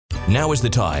Now is the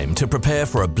time to prepare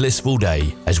for a blissful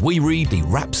day as we read the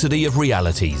Rhapsody of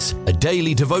Realities, a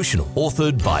daily devotional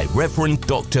authored by Reverend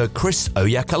Dr. Chris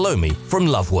Oyakalomi from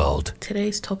Love World.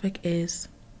 Today's topic is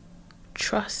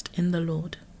Trust in the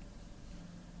Lord.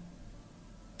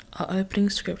 Our opening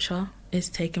scripture is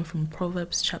taken from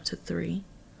Proverbs chapter 3,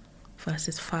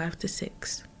 verses 5 to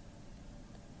 6.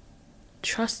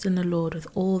 Trust in the Lord with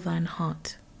all thine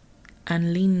heart,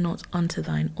 and lean not unto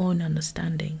thine own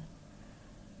understanding.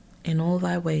 In all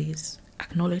thy ways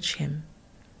acknowledge him,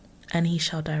 and he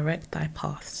shall direct thy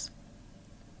paths.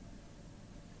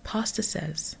 Pastor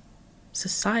says,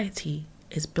 society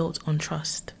is built on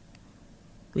trust.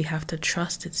 We have to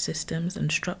trust its systems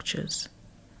and structures.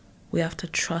 We have to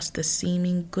trust the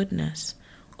seeming goodness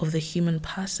of the human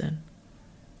person,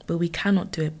 but we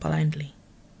cannot do it blindly.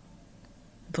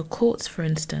 The courts, for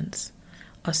instance,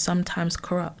 are sometimes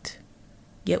corrupt,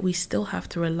 yet we still have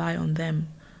to rely on them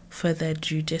for their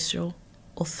judicial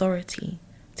authority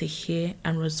to hear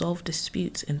and resolve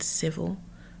disputes in civil,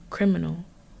 criminal,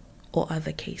 or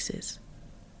other cases.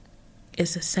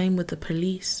 It's the same with the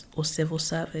police or civil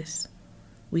service.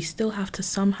 We still have to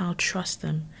somehow trust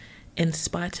them in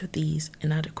spite of these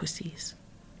inadequacies.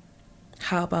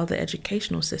 How about the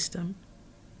educational system?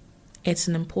 It's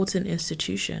an important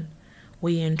institution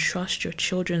where you entrust your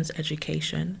children's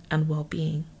education and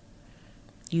well-being.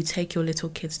 You take your little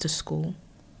kids to school,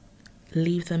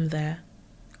 leave them there,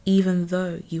 even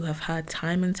though you have heard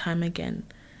time and time again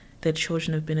that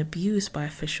children have been abused by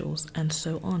officials and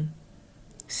so on.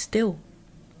 Still,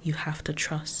 you have to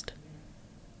trust.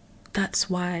 That's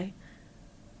why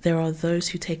there are those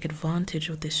who take advantage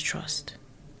of this trust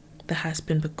that has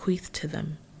been bequeathed to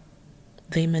them.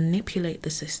 They manipulate the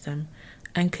system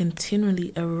and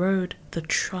continually erode the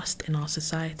trust in our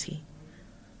society.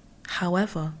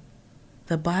 However,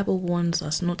 the Bible warns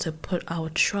us not to put our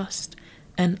trust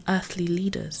in earthly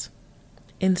leaders.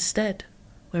 Instead,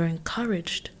 we're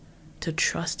encouraged to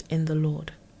trust in the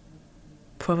Lord.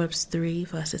 Proverbs 3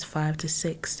 verses 5 to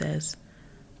 6 says,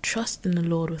 "Trust in the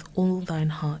Lord with all thine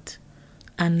heart,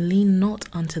 and lean not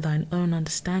unto thine own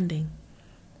understanding.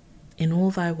 In all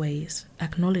thy ways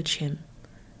acknowledge him,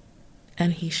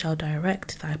 and he shall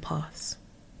direct thy paths."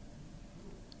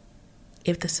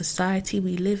 If the society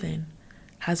we live in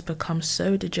has become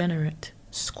so degenerate,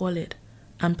 squalid,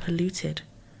 and polluted,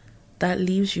 that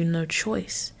leaves you no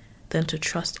choice than to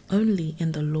trust only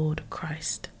in the Lord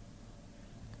Christ.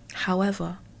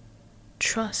 However,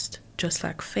 trust, just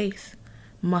like faith,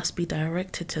 must be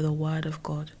directed to the Word of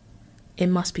God. It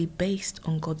must be based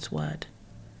on God's Word.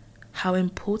 How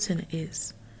important it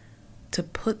is to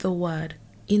put the Word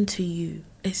into you,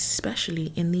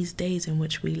 especially in these days in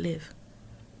which we live.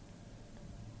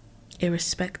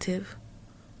 Irrespective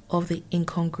of the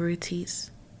incongruities,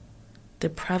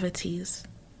 depravities,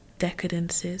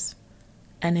 decadences,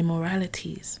 and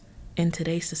immoralities in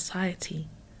today's society,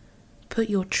 put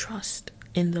your trust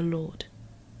in the Lord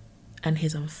and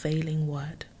his unfailing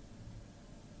word.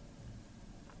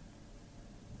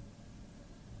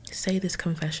 Say this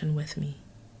confession with me.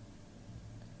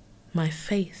 My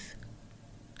faith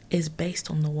is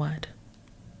based on the word,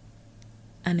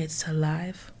 and it's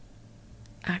alive,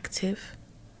 active,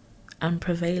 and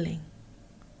prevailing.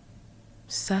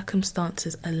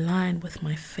 Circumstances align with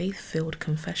my faith-filled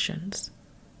confessions,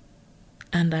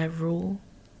 and I rule,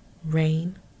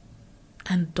 reign,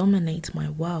 and dominate my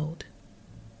world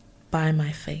by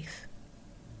my faith.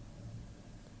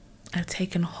 I've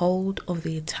taken hold of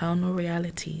the eternal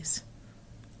realities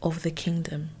of the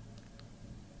kingdom,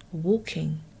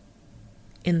 walking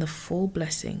in the full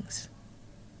blessings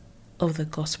of the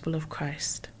gospel of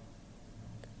Christ.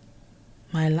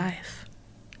 My life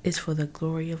is for the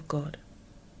glory of God.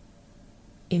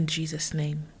 In Jesus'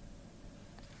 name,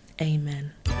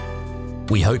 amen.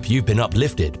 We hope you've been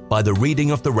uplifted by the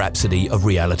reading of the Rhapsody of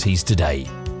Realities today.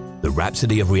 The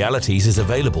Rhapsody of Realities is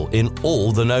available in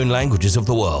all the known languages of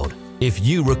the world. If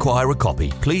you require a copy,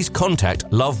 please contact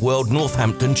Love World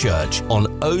Northampton Church on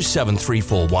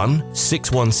 07341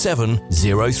 617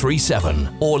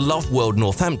 037 or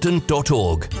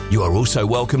loveworldnorthampton.org. You are also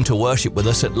welcome to worship with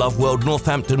us at Love World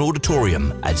Northampton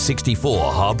Auditorium at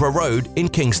 64 Harbour Road in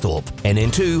Kingsthorpe,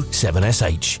 NN2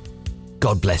 7SH.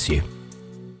 God bless you.